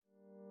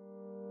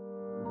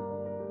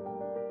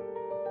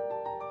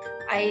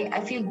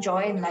I feel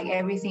joy in like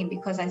everything,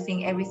 because I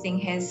think everything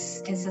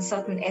has a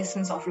certain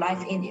essence of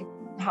life in it.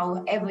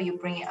 However you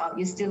bring it out,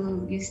 you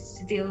still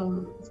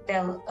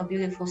tell a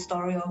beautiful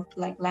story of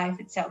like life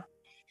itself.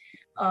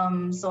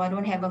 So I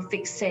don't have a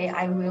fixed say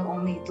I will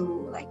only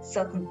do like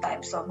certain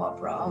types of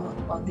opera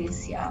or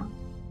this. Yeah.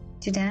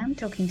 Today I'm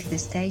talking to the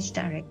stage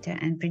director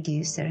and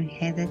producer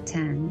Heather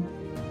Tan.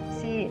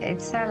 See,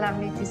 it's so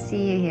lovely to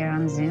see you here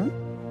on Zoom.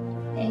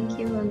 Thank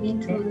you. Me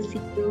too. See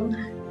you.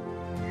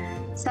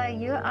 So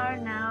you are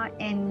now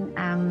in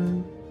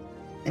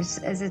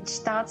is it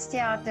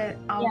Staatstheater?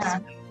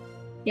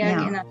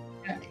 Yeah.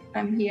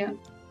 I'm here.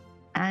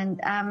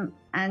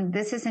 And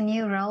this is a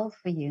new role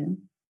for you.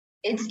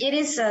 It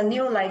is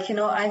new, like, you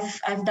know,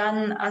 I've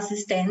done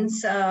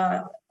assistance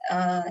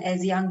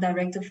as young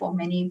director for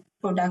many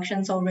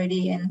productions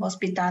already in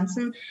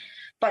Hospitanzen,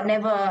 but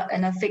never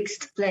in a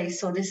fixed place.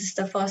 So this is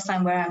the first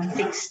time where I'm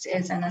fixed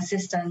as an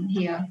assistant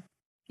here.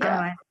 Yeah.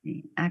 Oh, I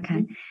see.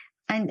 Okay.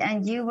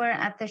 And you were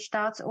at the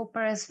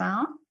Staatsoper as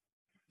well?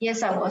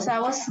 Yes, I was. I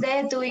was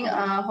there doing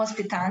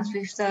Hospitanz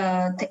with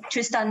the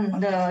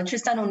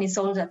Tristan und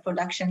Isolde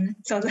production.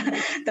 So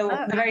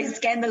the very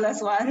scandalous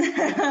one.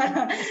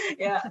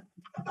 Yeah.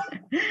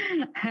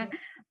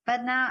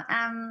 But now,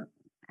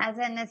 as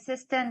an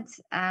assistant,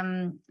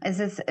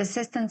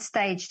 assistant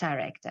stage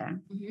director.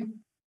 Mm-hmm.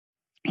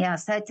 Yeah.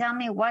 So tell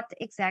me, what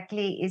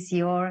exactly is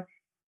your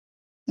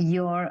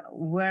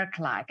work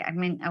like? I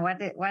mean,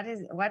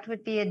 what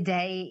would be a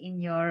day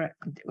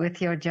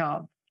with your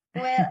job?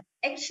 Well,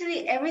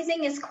 actually,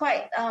 everything is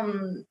quite.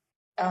 I'm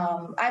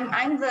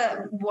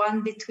the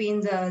one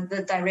between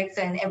the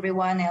director and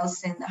everyone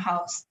else in the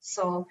house.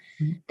 So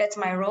that's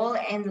my role.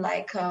 And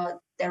like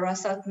there are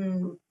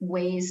certain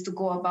ways to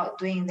go about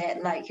doing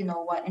that, like, you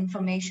know, what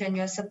information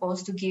you're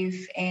supposed to give,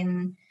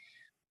 and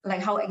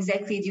like how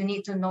exactly do you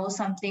need to know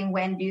something,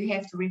 when do you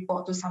have to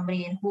report to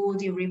somebody, and who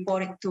do you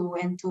report it to,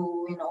 and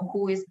to, you know,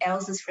 who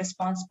else is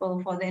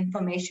responsible for the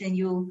information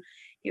you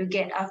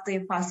get after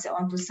you pass it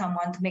on to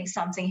someone to make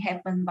something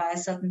happen by a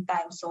certain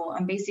time. So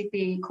I'm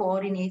basically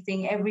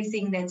coordinating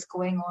everything that's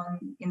going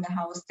on in the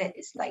house that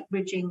is like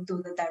bridging to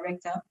the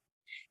director.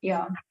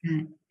 Yeah.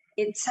 Okay.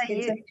 It's a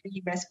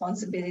big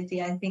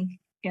responsibility, I think.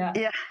 Yeah.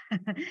 Yeah.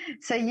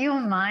 So your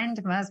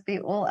mind must be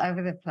all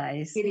over the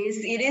place. It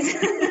is.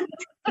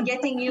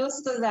 Getting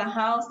used to the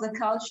house, the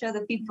culture,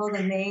 the people,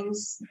 the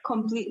names,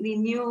 completely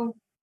new.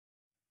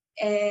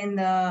 And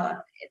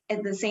at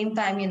the same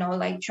time, you know,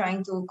 like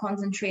trying to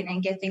concentrate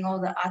and getting all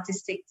the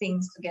artistic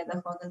things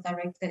together for the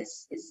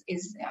directors is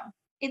yeah.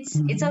 It's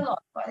a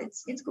lot, but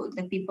it's good.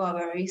 The people are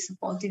very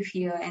supportive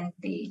here, and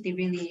they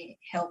really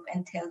help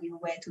and tell you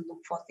where to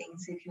look for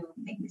things if you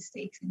make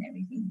mistakes and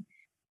everything.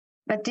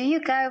 But do you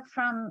go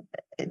from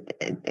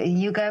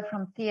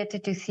theater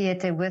to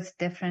theater with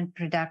different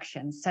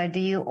productions? So do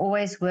you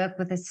always work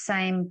with the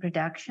same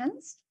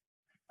productions?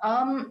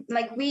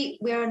 Like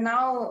we're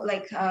now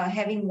like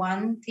having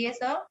one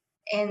theater,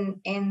 and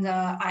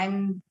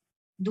I'm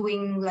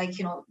doing, like,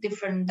 you know,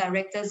 different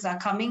directors are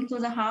coming to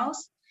the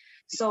house.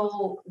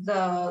 So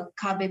the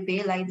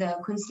KBB, like the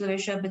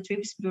Künstlerische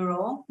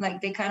Betriebsbüro,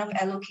 like they kind of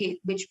allocate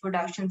which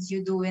productions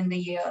you do in the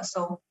year.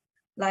 So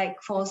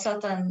like for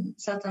certain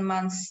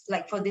months,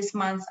 like for this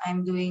month,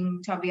 I'm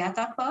doing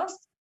Traviata first,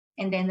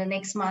 and then the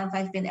next month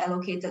I've been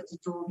allocated to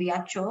do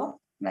Viaggio,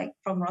 like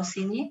from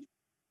Rossini,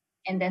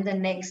 and then the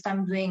next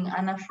I'm doing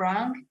Anna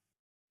Frank,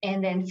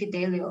 and then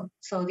Fidelio.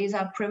 So these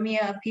are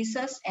premiere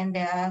pieces, and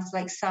there's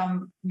like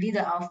some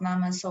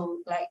Wiederaufnahme, so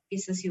like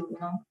pieces you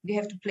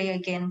have to play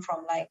again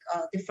from like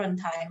a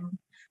different time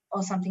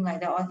or something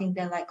like that. Or I think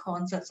they're like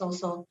concerts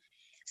also.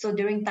 So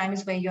during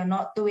times where you're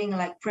not doing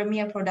like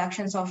premiere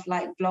productions of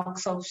like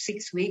blocks of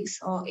 6 weeks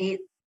or 8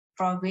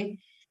 probably,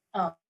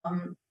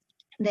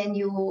 then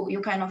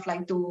you kind of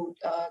like do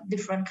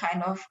different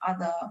kind of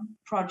other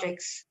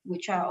projects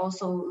which are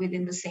also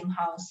within the same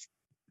house.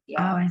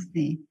 Yeah. Oh, I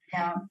see.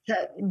 Yeah. So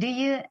do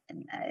you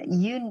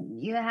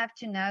have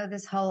to know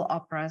this whole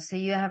opera, so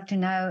you have to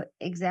know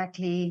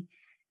exactly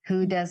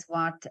who does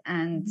what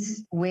and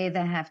where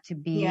they have to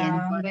be.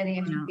 Yeah, and where they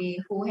have to be,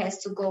 who has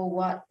to go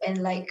what. And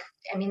like,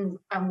 I mean,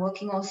 I'm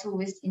working also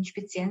with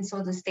Inspizien,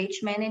 so the stage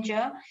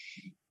manager,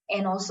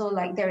 and also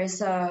like there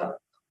is a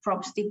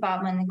props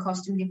department and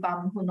costume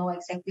department who know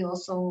exactly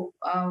also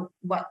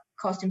what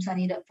costumes are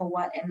needed for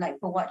what, and like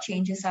for what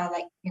changes are,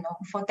 like, you know,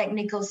 for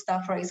technical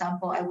stuff, for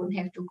example, I would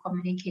have to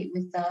communicate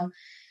with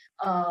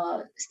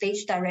the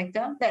stage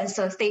director, that's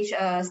a stage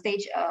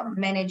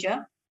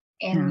manager,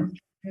 and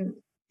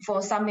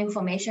for some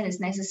information it's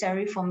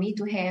necessary for me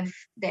to have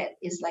that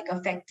is like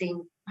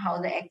affecting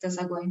how the actors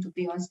are going to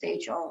be on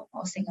stage or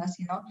singers,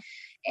 you know.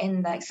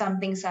 And like some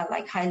things are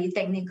like highly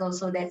technical,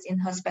 so that's in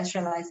her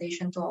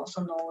specialization to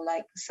also know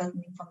like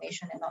certain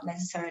information and not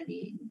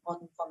necessarily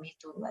important for me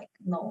to like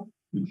know.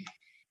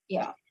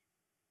 Yeah.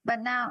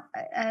 But now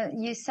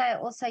you say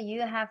also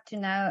you have to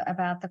know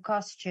about the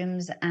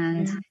costumes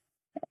and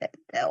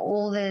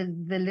all the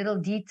little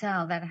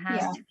detail that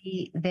has to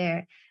be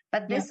there.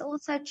 But this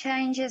also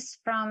changes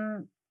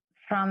from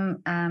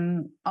from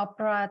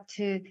opera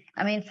to,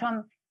 I mean,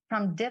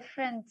 from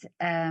different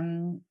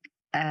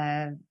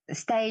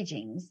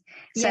stagings.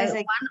 So Yes,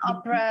 one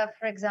opera,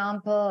 for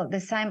example,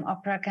 the same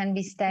opera can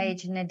be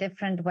staged in a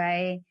different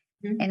way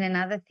in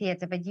another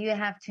theater, but you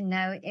have to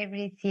know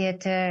every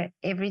theater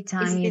every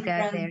time you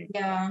go there.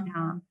 Yeah.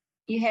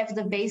 You have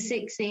the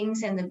basic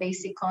things and the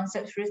basic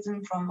concepts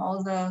written from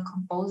all the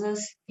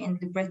composers and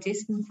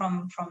librettists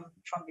from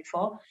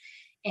before.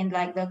 And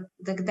like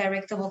the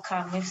director will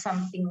come with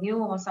something new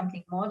or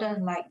something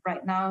modern. Like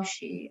right now,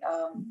 she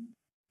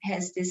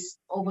has this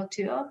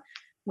overture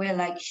where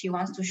like she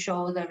wants to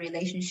show the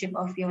relationship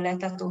of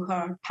Violetta to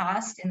her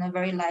past in a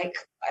very like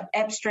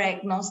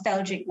abstract,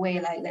 nostalgic way,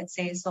 like let's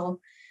say. So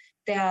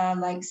there are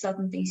like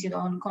certain things you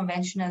don't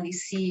conventionally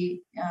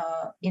see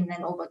in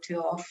an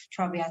overture of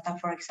Traviata,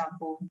 for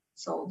example.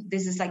 So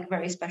this is like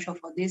very special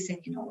for this, and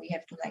we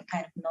have to like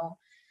kind of know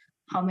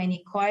how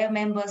many choir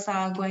members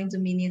are going to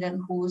be needed,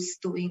 who's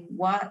doing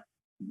what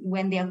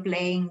when they are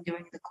playing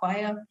during the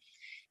choir,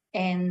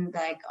 and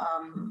like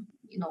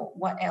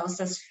what else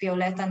does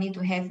Violetta need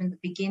to have in the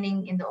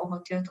beginning in the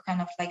overture to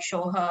kind of like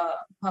show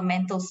her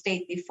mental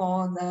state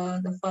before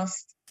the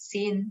first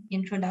scene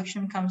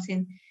introduction comes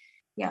in.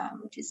 Yeah,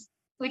 which is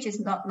which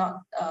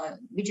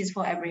is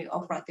for every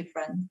opera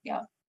different.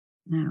 Yeah.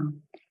 No.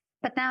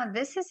 But now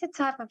this is a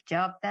type of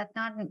job that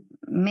not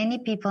many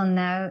people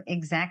know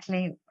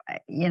exactly,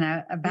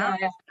 about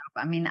this job.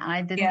 I mean,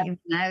 I didn't even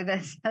know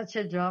that such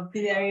a job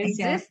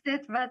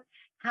existed. But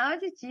how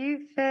did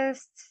you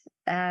first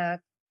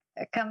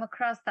come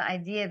across the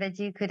idea that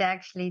you could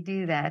actually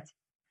do that?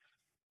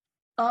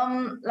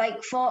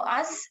 Like for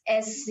us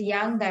as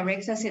young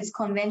directors, it's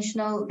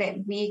conventional that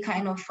we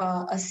kind of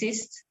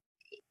assist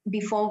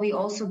before we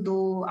also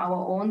do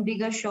our own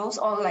bigger shows,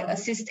 or like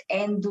assist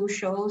and do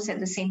shows at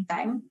the same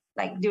time.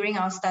 Like during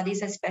our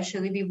studies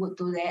especially, we would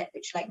do that,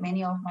 which like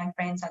many of my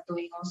friends are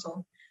doing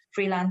also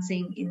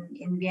freelancing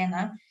in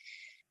Vienna.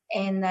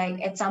 And like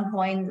at some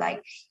point,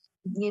 like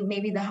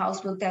maybe the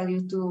house will tell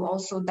you to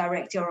also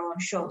direct your own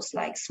shows,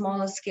 like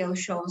smaller scale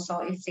shows,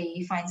 or if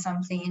they find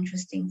something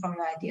interesting from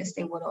your ideas,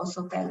 they would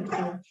also tell you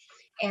to.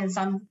 And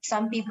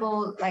some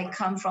people like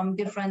come from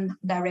different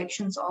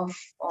directions of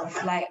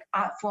like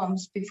art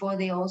forms before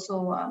they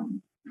also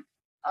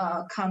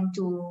come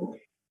to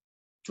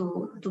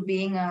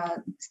being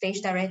a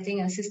stage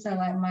directing assistant.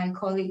 Like my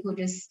colleague who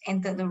just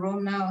entered the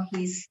room now,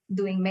 he's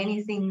doing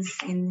many things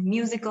in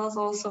musicals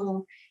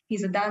also.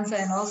 He's a dancer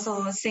and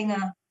also a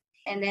singer.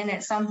 And then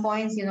at some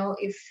point,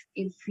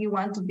 if you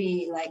want to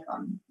be like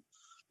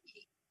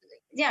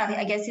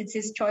I guess it's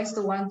his choice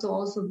to want to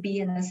also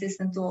be an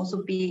assistant, to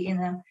also be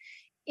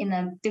in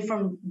a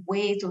different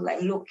way to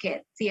like look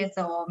at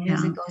theater or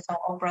musicals or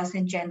operas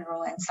in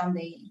general. And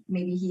someday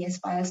maybe he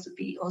aspires to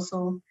be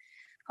also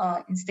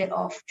instead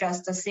of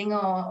just a singer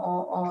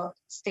or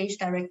stage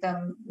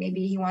director,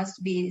 maybe he wants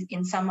to be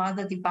in some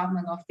other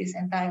department of this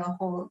entire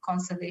whole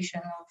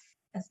constellation of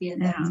a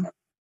theater.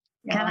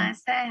 Yeah. Can I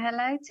say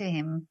hello to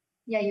him?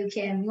 Yeah, you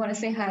can. You want to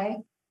say hi?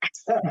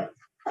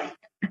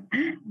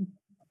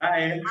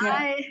 Hi.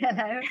 Hi.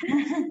 Hello.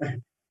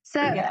 So,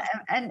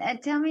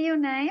 and tell me your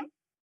name.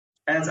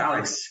 It's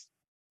Alex.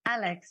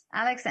 Alex,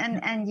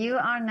 and you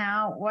are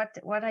now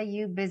what are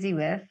you busy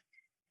with?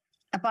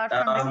 Apart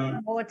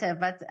from water,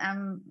 but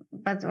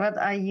what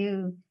are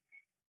you?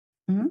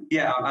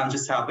 Yeah, I'm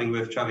just helping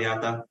with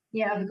Traviata.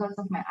 Yeah, because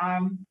of my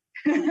arm.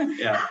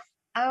 Yeah.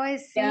 Oh, I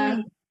see.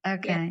 Yeah.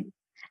 Okay.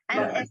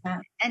 Yeah.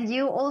 And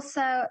you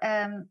also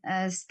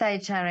a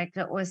stage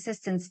director or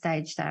assistant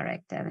stage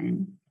director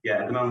then? Yeah,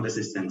 at the moment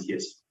assistant,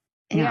 yes.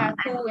 We are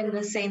two in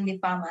the same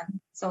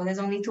department, so there's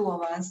only two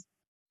of us.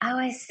 Oh,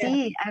 I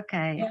see. Yeah.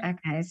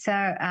 Okay. So,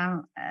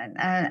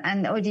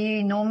 or do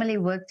you normally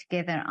work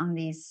together on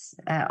these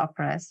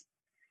operas?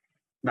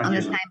 Not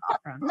usually. The same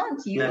opera?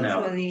 Not usually.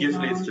 No.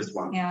 Usually it's just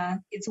one. Yeah,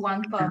 it's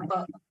one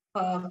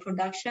per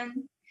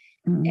production.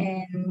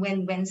 And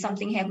when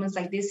something happens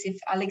like this, if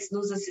Alex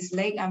loses his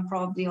leg, I'm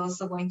probably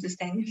also going to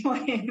stand in for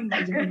him.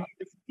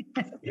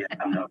 Yeah,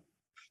 I know.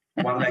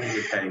 One leg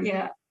is a pain.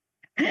 Yeah.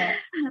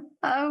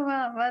 Oh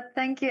well, but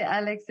thank you,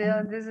 Alex.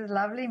 This is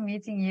lovely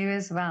meeting you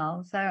as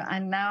well. So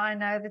now I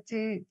know the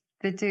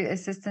two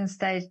assistant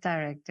stage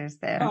directors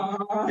there.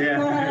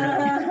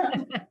 Yeah.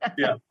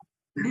 Yeah.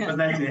 But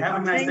thank you.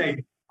 Have a nice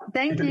day.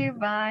 Thank you.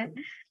 Bye.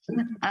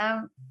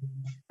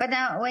 But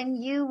now, when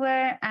you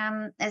were,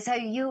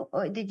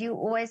 did you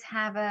always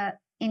have a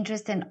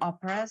interest in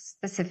opera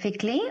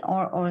specifically,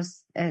 or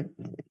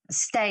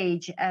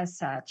stage as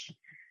such?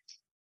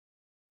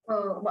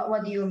 Well,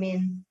 what do you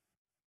mean?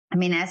 I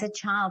mean, as a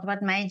child,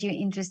 what made you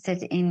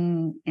interested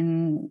in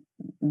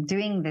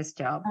doing this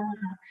job?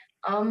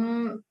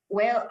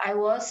 Well, I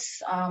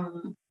was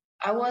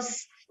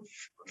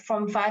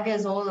from 5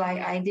 years old.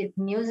 Like I did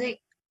music,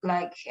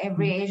 like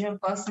every Asian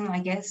person, I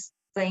guess,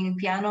 playing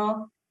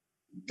piano,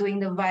 doing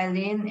the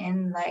violin,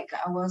 and like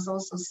I was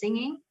also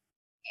singing.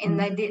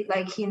 And I did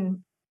like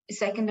in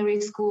secondary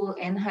school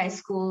and high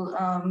school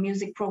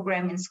music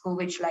program in school,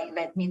 which like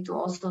led me to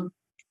also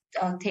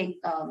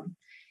take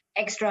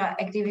extra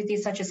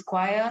activities such as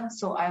choir.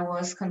 So I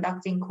was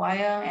conducting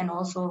choir, and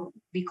also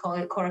we call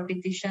it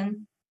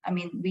co-repetition. I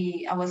mean,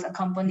 I was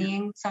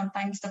accompanying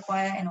sometimes the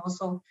choir and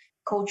also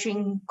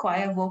coaching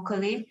choir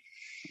vocally,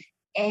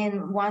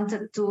 and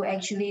wanted to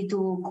actually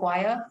do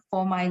choir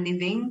for my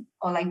living,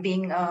 or like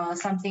being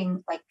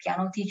something like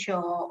piano teacher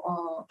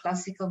or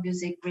classical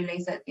music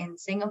related in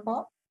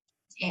Singapore.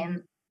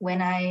 And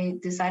when I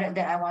decided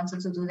that I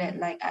wanted to do that,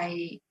 like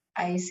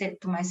I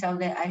said to myself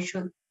that I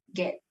should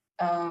get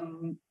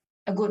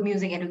a good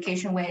music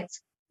education where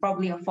it's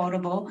probably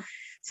affordable.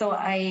 So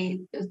I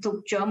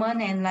took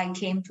German and like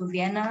came to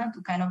Vienna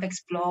to kind of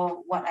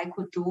explore what I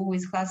could do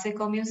with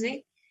classical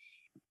music.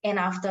 And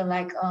after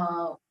like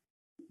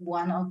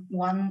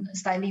one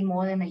slightly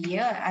more than a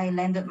year, I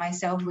landed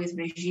myself with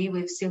Regie,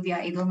 with Sylvia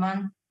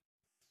Edelman,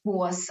 who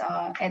was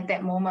at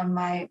that moment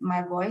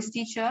my voice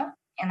teacher.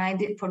 And I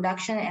did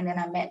production, and then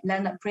I met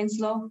Leonard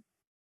Prinsloo.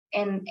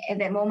 And at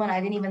that moment,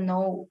 I didn't even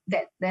know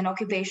that an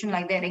occupation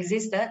like that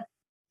existed.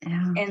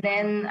 Yeah. And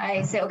then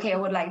I said, okay, I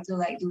would like to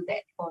like do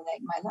that for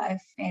like my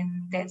life.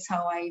 And that's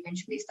how I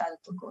eventually started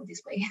to go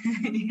this way.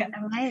 Yeah.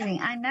 Amazing.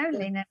 I know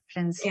Leonard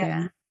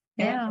Prinsloo.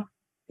 Yeah.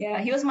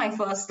 He was my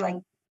first, like,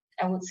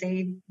 I would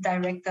say,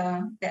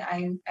 director that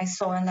I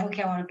saw and like,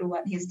 okay, I want to do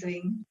what he's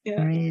doing.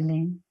 Yeah.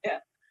 Really? Yeah.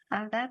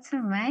 Oh, that's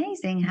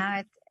amazing how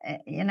it,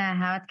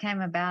 how it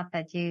came about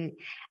that you,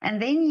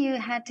 and then you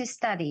had to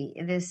study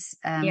this.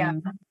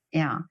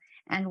 Yeah.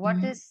 And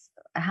what is,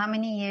 how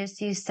many years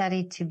do you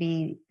study to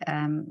be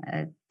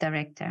a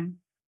director?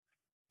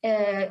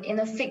 In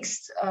a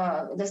fixed,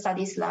 the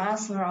studies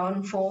last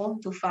around 4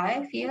 to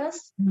 5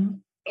 years.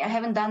 I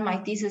haven't done my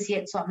thesis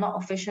yet, so I'm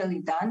not officially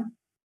done.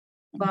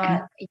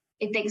 But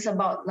it takes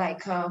about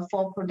like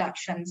 4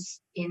 productions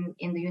in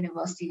the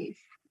university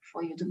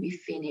for you to be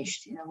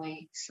finished in a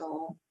way.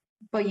 So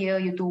per year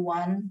you do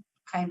one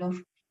kind of,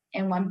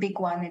 and one big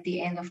one at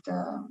the end of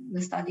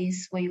the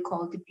studies where you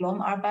call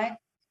Diplomarbeit,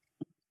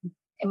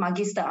 a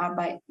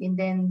Magisterarbeit, and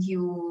then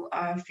you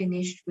are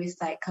finished with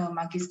like a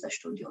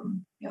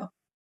Magisterstudium. Yeah.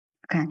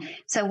 Okay.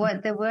 So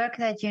what the work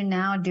that you're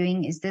now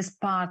doing, is this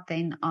part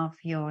then of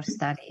your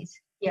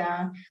studies?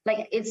 Yeah.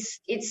 Like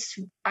it's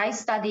I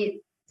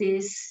studied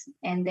this,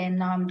 and then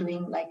now I'm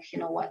doing like,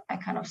 what I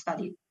kind of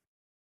studied,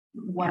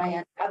 what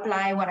I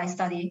apply, what I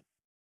study,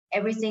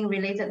 everything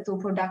related to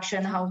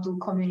production, how to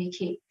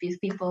communicate with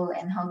people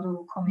and how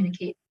to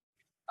communicate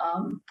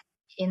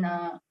in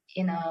a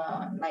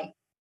like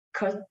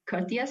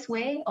courteous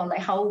way, or like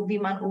how wie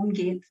man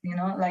umgeht,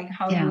 like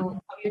how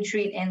you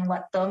treat and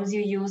what terms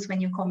you use when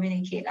you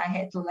communicate. I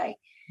had to like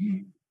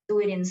do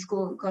it in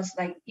school, because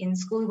like in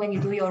school when you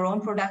do your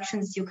own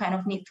productions, you kind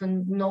of need to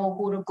know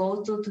who to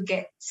go to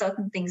get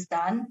certain things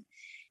done.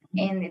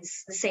 And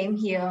it's the same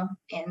here,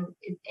 and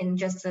in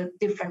just a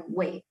different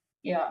way.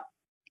 Yeah.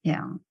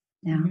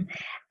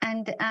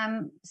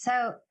 And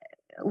so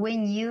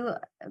when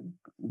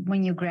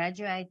you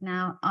graduate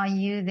now, are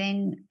you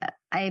then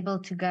able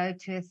to go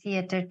to a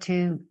theater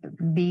to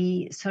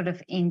be sort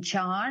of in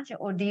charge,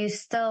 or do you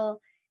still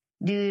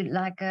do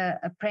like a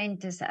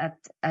apprentice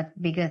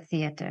at bigger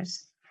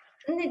theaters?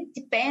 It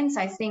depends.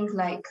 I think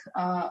like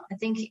I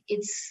think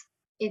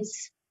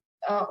it's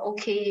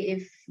okay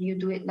if you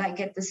do it like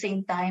at the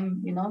same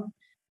time,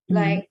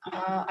 like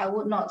I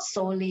would not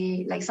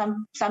solely, like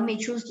some may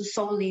choose to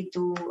solely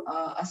do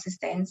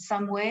assistance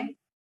somewhere,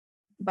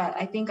 but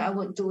I think I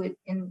would do it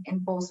in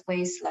both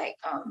ways, like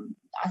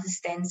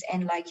assistance,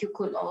 and like you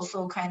could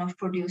also kind of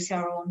produce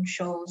your own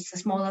shows, a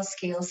smaller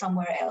scale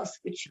somewhere else,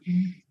 which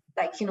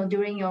like,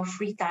 during your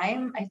free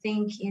time, I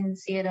think in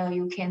theater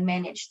you can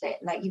manage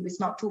that. Like if it's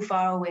not too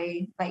far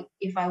away, like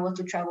if I were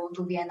to travel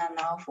to Vienna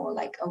now for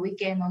like a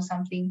weekend or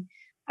something,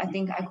 I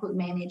think I could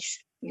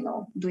manage,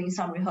 doing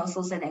some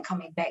rehearsals and then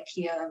coming back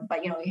here.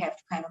 But, you have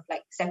to kind of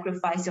like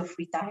sacrifice your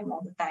free time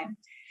all the time.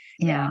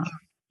 Yeah.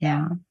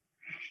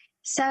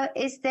 So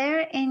is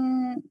there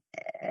in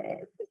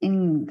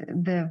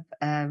the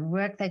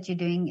work that you're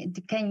doing,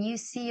 can you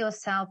see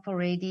yourself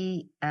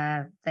already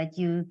that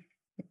you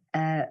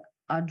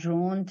are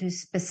drawn to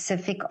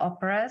specific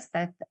operas,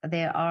 that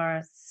there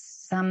are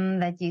some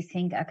that you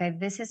think, okay,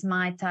 this is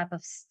my type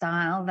of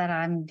style that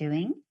I'm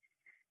doing?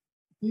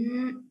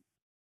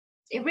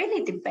 It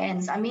really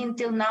depends. I mean,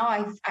 till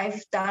now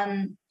I've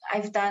done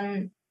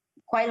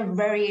quite a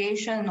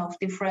variation of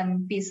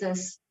different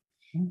pieces,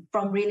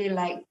 from really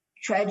like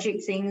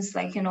tragic things,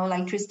 like,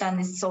 like Tristan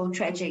is so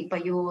tragic,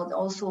 but you would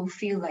also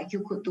feel like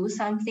you could do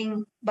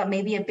something, but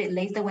maybe a bit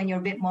later when you're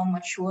a bit more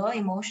mature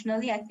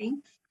emotionally, I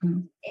think.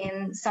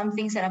 And some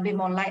things that are a bit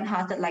more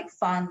lighthearted, like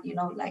fun,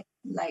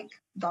 like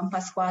Don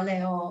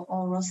Pasquale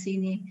or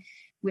Rossini,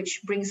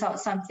 which brings out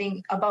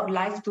something about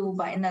life too,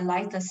 but in a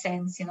lighter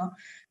sense,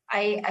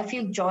 I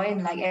feel joy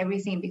in like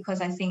everything,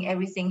 because I think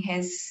everything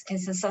has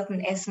a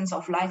certain essence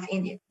of life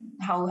in it.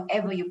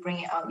 However you bring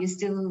it out, you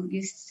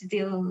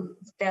still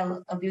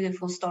tell a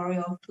beautiful story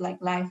of like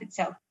life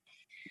itself.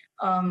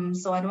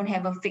 So I don't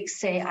have a fixed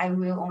say, I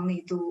will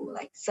only do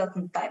like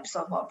certain types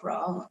of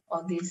opera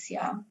or this,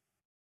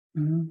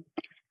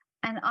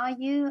 And are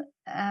you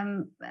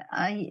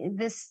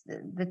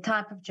the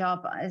type of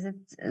job, is it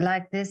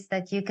like this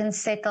that you can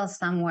settle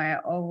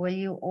somewhere, or will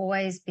you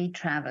always be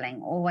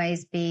traveling,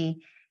 always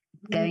be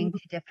going to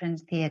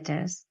different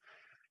theaters?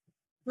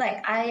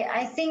 Like,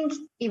 I think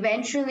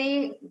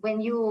eventually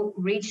when you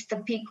reach the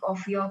peak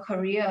of your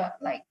career,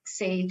 like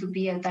say to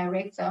be a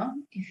director,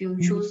 if you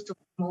choose to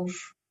move,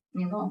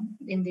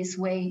 in this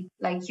way,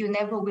 like you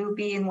never will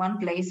be in one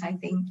place, I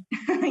think.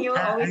 You'll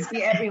always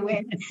be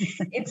everywhere.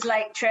 It's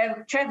like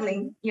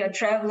traveling. You're a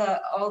traveler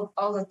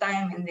all the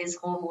time in this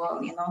whole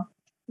world,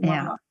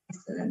 one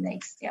to the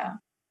next, yeah.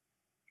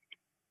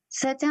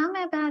 So tell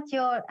me about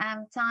your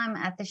time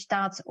at the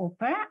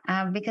Staatsoper,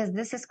 because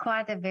this is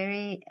quite a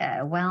very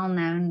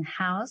well-known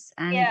house,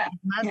 and it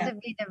must have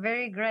been a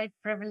very great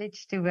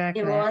privilege to work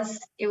there.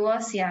 It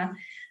was, yeah.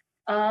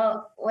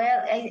 Well,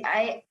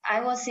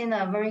 I was in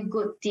a very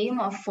good team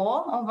of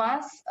 4 of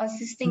us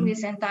assisting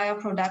this entire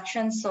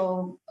production.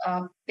 So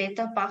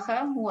Peter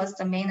Pacher, who was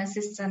the main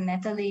assistant,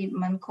 Natalie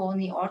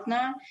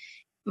Manconi-Ortner,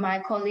 my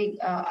colleague,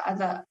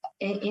 other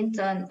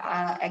intern,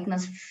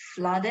 Agnes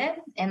Flade,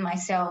 and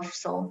myself.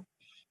 So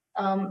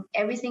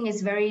everything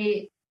is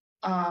very,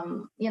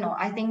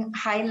 I think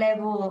high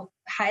level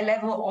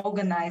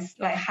organized,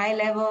 like high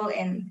level,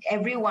 and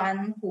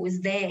everyone who is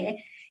there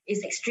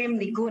is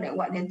extremely good at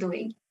what they're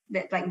doing.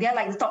 That like they're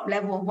like the top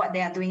level of what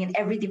they are doing in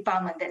every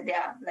department that they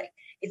are. Like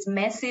it's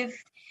massive,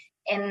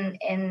 and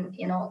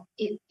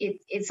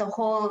it's a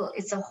whole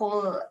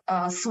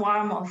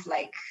swarm of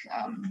like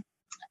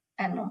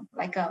I don't know,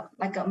 like a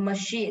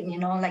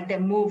machine, like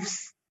that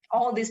moves.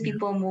 All these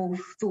people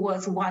move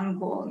towards one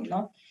goal,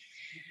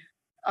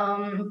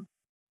 I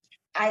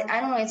don't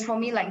know. It's for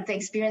me like the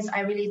experience I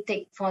really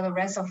take for the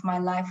rest of my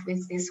life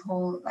with this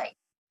whole like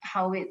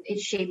how it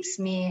shapes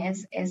me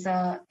as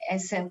a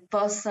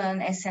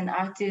person, as an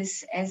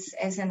artist,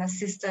 as an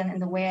assistant, and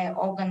the way I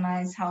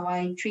organize, how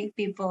I treat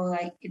people,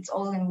 like it's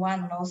all in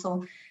one. And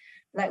also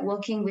like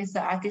working with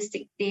the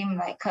artistic team,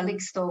 like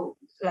Calixto,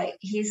 like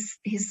he's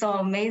so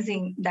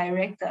amazing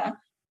director.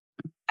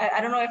 I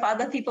don't know if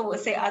other people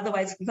would say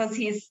otherwise because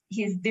he's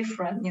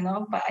different,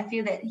 but I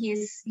feel that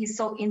he's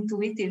so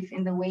intuitive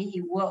in the way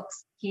he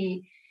works.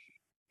 He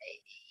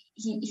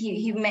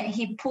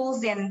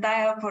pulls the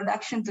entire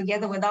production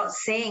together without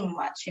saying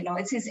much,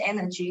 it's his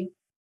energy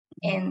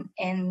and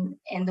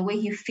the way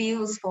he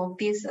feels for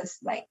pieces,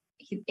 like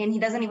he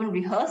doesn't even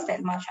rehearse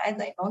that much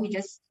either, he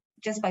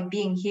just by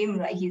being him,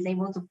 like he's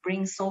able to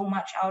bring so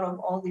much out of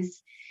all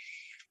this.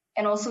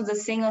 And also the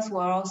singers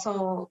were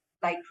also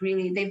like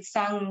really, they've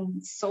sung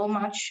so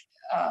much.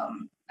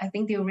 I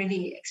think they were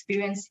really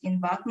experienced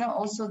in Wagner.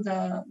 Also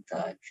the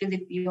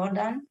Philip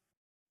Jordan,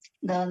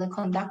 the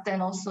conductor,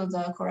 and also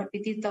the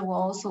korrepetitor were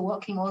also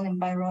working all in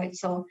Bayreuth.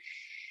 So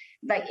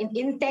like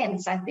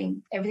intense, I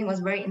think everything was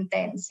very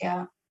intense.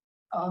 Yeah.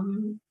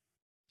 And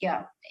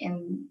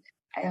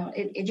I don't know,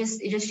 it just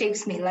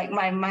shapes me, like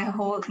my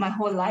whole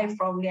life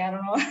probably. I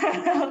don't know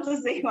how to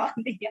say about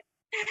it.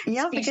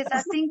 Yeah, because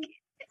I think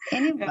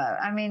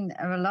I mean,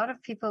 a lot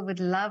of people would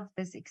love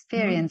this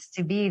experience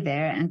to be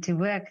there and to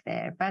work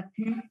there. But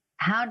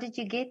how did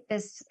you get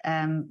this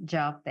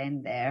job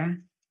then there?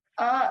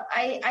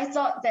 I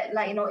thought that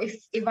like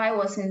if I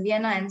was in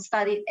Vienna and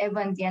studied ever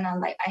in Vienna,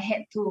 like I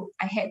had to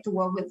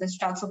work with the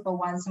Staatsoper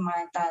once in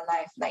my entire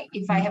life. Like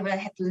if I ever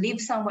had to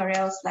live somewhere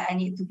else, like I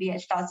need to be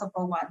at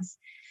Staatsoper once.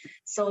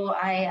 So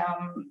I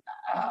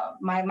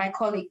my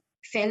colleague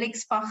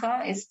Felix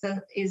Pacher is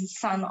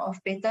son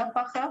of Peter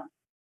Pacher.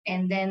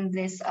 And then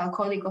this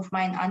colleague of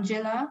mine,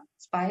 Angela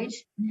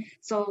Spage.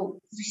 So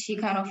she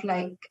kind of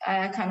like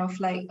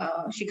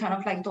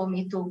told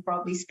me to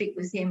probably speak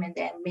with him, and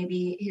then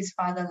maybe his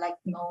father like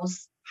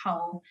knows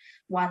how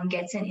one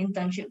gets an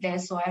internship there.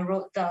 So I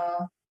wrote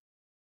the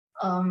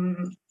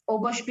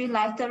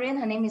Oberspielleiterin.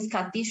 Her name is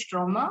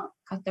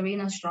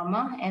Katharina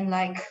Stromer, and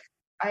like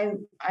I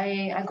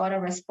got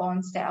a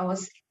response that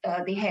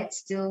they had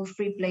still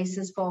free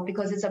places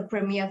because it's a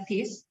premiere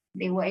piece.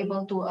 They were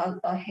able to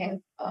have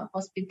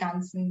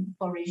Hospitanzen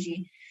for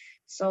Regie.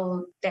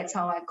 So that's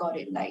how I got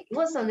it. Like it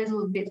was a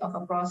little bit of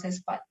a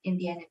process, but in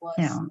the end it was.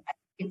 Yeah.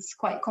 It's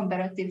quite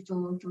competitive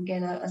to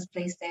get a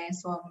place there.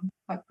 So I'm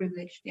quite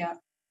privileged. Yeah.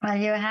 Well,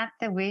 you had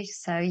the wish,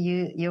 so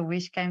your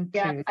wish came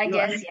true. Yeah, I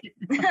guess.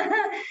 Yeah.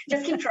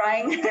 Just keep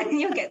trying.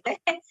 You'll get there.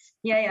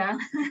 Yeah.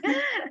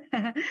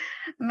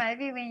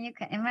 Maybe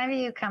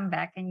you come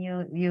back and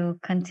you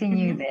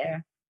continue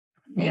there.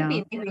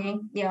 Maybe.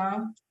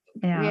 Yeah.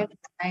 Yeah. We have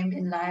time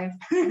in life.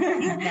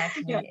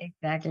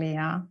 Exactly.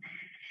 Yeah.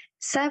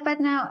 So,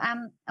 but now,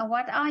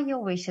 what are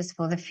your wishes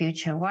for the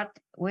future?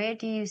 Where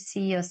do you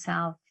see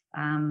yourself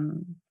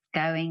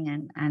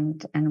going,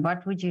 and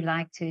what would you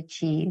like to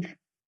achieve?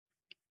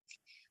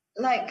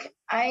 Like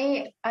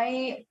I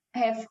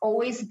have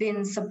always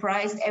been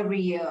surprised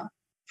every year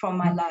from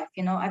my life.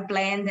 I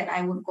planned that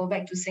I would go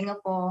back to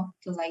Singapore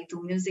to like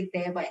do music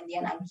there, but in the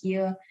end I'm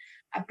here.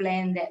 I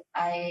planned that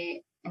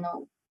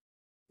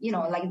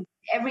like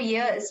every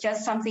year it's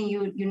just something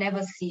you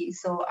never see.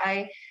 So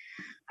I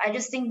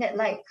just think that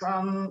like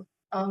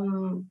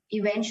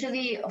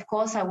eventually, of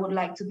course, I would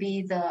like to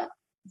be the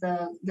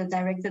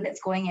director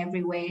that's going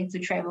everywhere to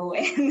travel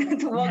and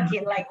to work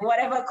in like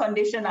whatever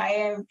condition I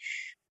am,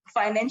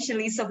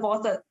 financially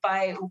supported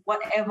by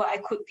whatever I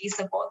could be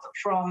supported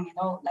from,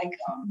 like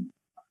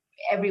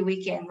every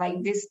weekend.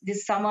 Like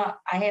this summer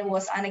I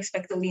was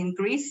unexpectedly in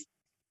Greece,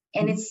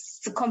 and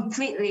it's a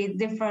completely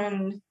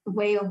different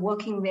way of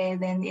working there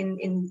than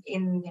in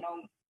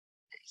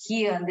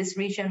here in this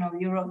region of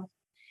Europe.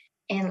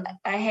 And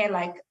I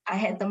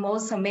had the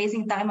most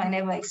amazing time I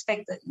never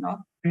expected,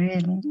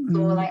 Really? So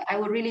like I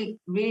would really,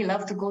 really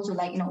love to go to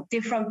like,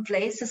 different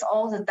places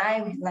all the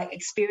time, like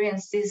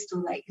experience this, to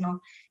like,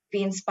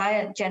 be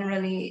inspired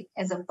generally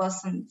as a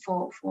person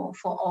for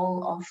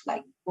all of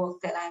like work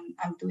that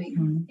I'm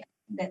doing.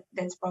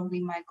 That's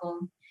probably my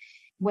goal.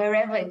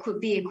 Wherever it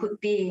could be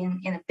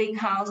in a big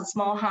house, a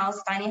small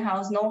house, tiny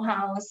house, no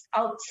house,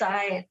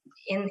 outside,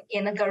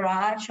 in a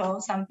garage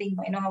or something,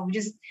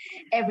 just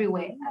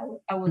everywhere.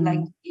 I would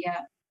like,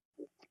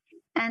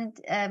 And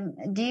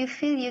do you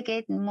feel you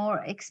get more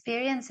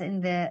experience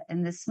in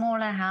the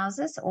smaller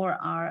houses,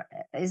 or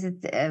is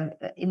it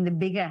in the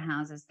bigger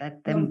houses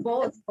that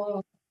both?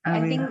 I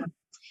think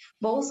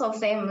both of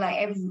them, like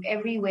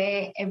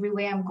everywhere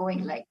I'm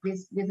going, like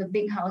with a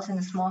big house and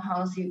a small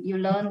house, you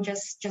learn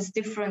just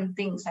different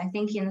things. I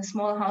think in a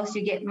small house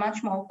you get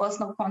much more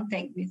personal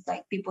contact with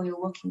like people you're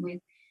working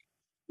with.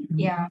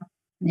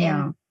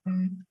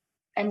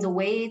 And the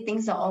way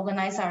things are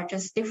organized are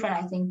just different.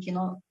 I think,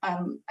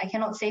 I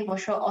cannot say for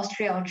sure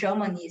Austria or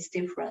Germany is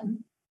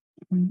different.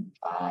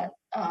 But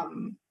I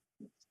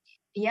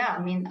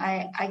mean,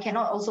 I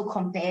cannot also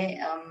compare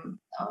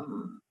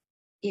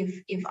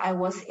if I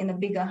was in a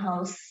bigger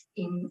house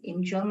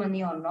in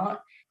Germany or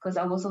not, because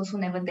I was also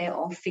never there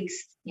or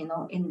fixed,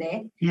 in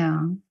there.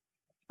 Yeah.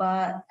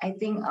 But I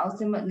think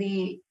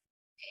ultimately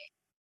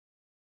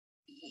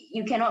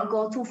you cannot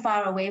go too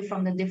far away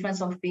from the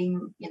difference of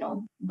being,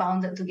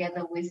 bounded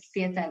together with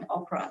theater and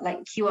opera.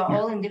 Like you are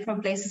all in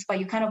different places, but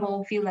you kind of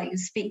all feel like you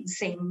speak the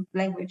same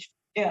language.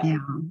 Yeah.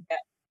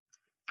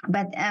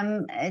 But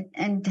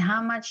and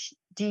how much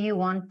do you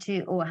want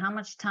to, or how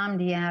much time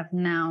do you have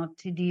now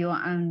to do your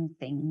own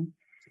thing?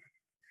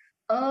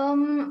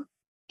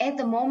 At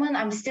the moment,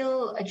 I'm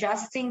still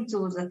adjusting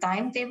to the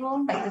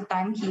timetable, like the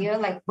time here,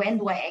 like when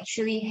do I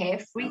actually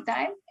have free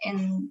time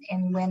and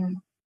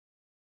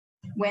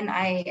when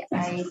I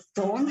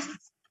don't.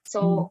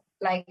 So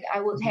like I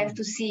would have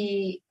to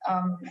see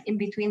in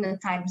between the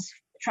times,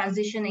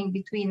 transitioning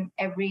between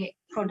every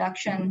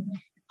production,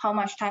 how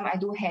much time I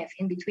do have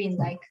in between.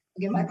 Like,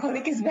 again, my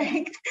colleague is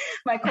back.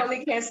 My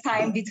colleague has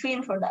time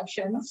between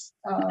productions.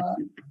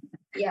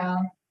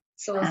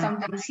 So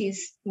sometimes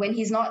when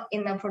he's not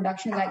in a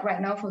production, like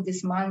right now for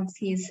this month,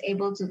 he's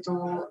able to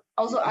do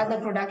also other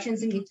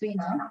productions in between.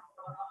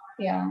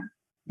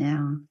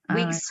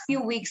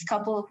 Few weeks,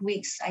 couple of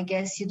weeks, I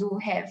guess you do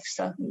have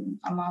certain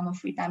amount of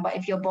free time. But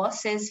if your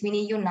boss says we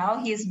need you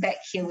now, he's back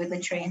here with the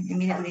train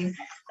immediately.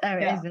 Oh,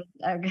 is it?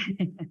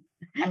 Okay.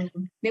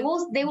 They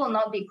will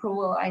not be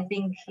cruel, I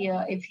think,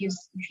 here if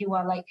you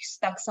are like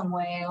stuck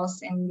somewhere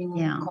else and they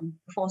will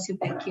force you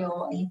back here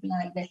or anything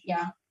like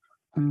that.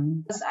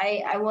 Because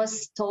I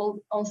was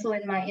told also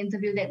in my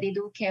interview that they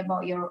do care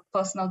about your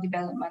personal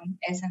development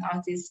as an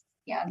artist.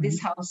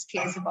 This house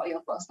cares about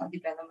your personal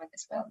development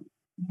as well.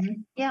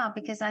 Yeah,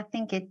 because I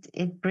think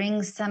it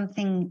brings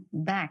something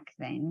back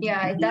then.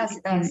 It does.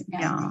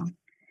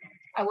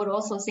 I would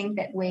also think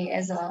that way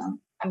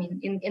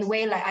in a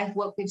way, like I've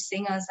worked with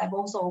singers, I've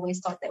also always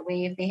thought that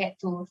way. If they had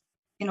to,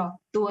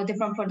 do a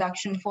different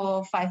production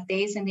for 5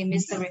 days and they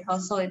miss the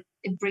rehearsal,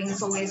 it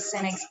brings always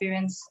an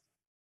experience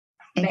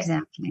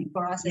exactly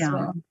for us as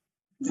well.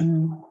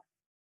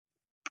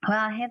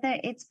 Well, Heather,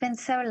 it's been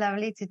so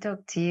lovely to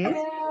talk to you.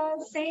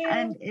 Same.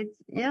 And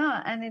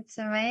it's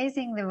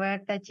amazing the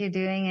work that you're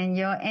doing, and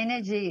your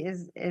energy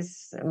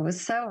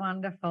was so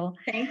wonderful.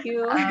 Thank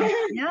you.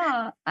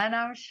 And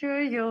I'm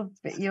sure your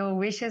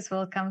wishes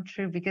will come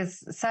true,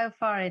 because so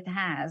far it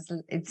has.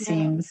 It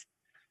seems.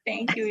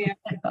 Thank you. You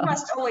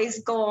must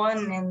always go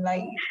on and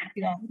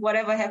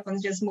whatever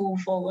happens, just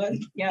move forward.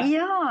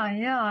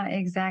 Yeah,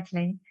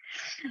 exactly.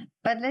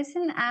 But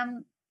listen,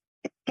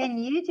 can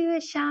you do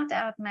a shout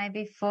out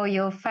maybe for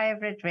your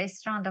favorite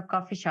restaurant or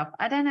coffee shop?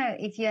 I don't know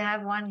if you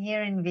have one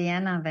here in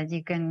Vienna that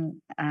you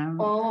can.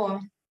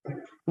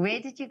 Where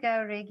did you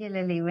go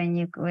regularly when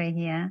you were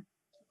here?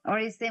 Or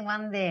is there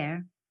one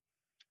there?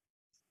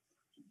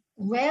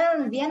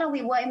 Well, in Vienna,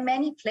 we were in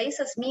many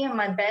places. Me and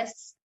my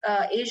best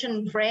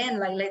Asian friend,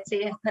 like let's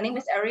say her name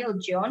is Ariel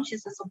John,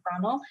 she's a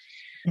soprano.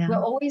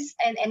 We're always,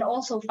 and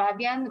also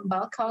Fabian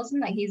Balkhausen,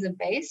 like he's a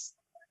bass.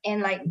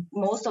 And like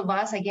most of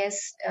us, I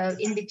guess,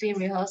 in between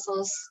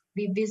rehearsals,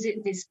 we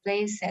visit this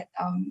place at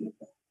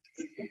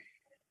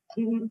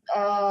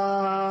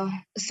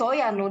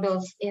soya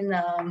noodles in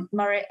the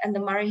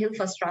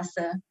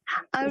Mariahilferstrasse.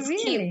 Oh, it's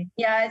really? Cheap.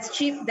 Yeah, it's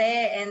cheap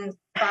there and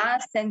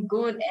fast and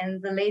good,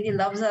 and the lady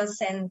loves us.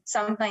 And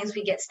sometimes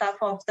we get stuff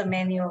off the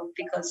menu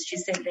because she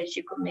said that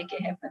she could make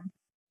it happen.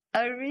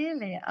 Oh,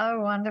 really? Oh,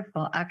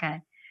 wonderful.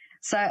 Okay.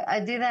 So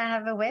do they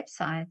have a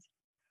website?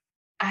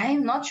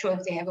 I'm not sure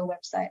if they have a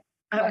website.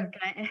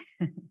 Okay.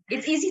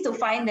 It's easy to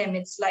find them.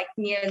 It's like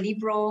near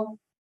Libro,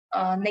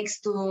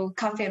 next to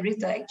Cafe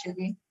Rita,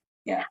 actually.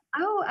 Yeah.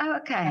 Oh,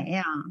 okay.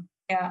 Yeah.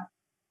 Yeah.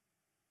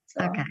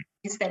 So okay.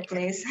 It's that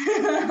place.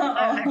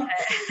 Okay.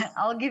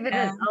 I'll give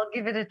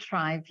it a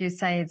try if you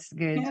say it's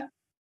good.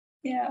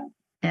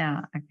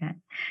 Yeah. Okay.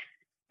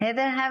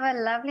 Heather, have a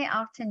lovely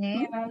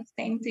afternoon. Yeah,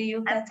 same to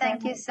you, Petra. And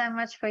thank you so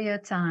much for your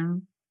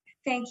time.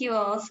 Thank you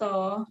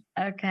also.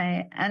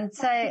 Okay. And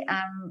say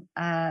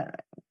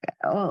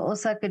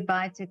also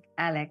goodbye to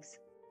Alex.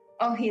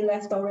 Oh, he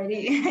left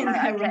already.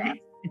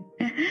 Okay.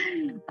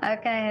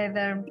 Okay,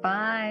 Heather.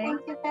 Bye.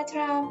 Thank you,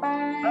 Petra.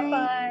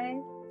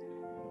 Bye.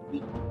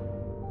 Bye-bye.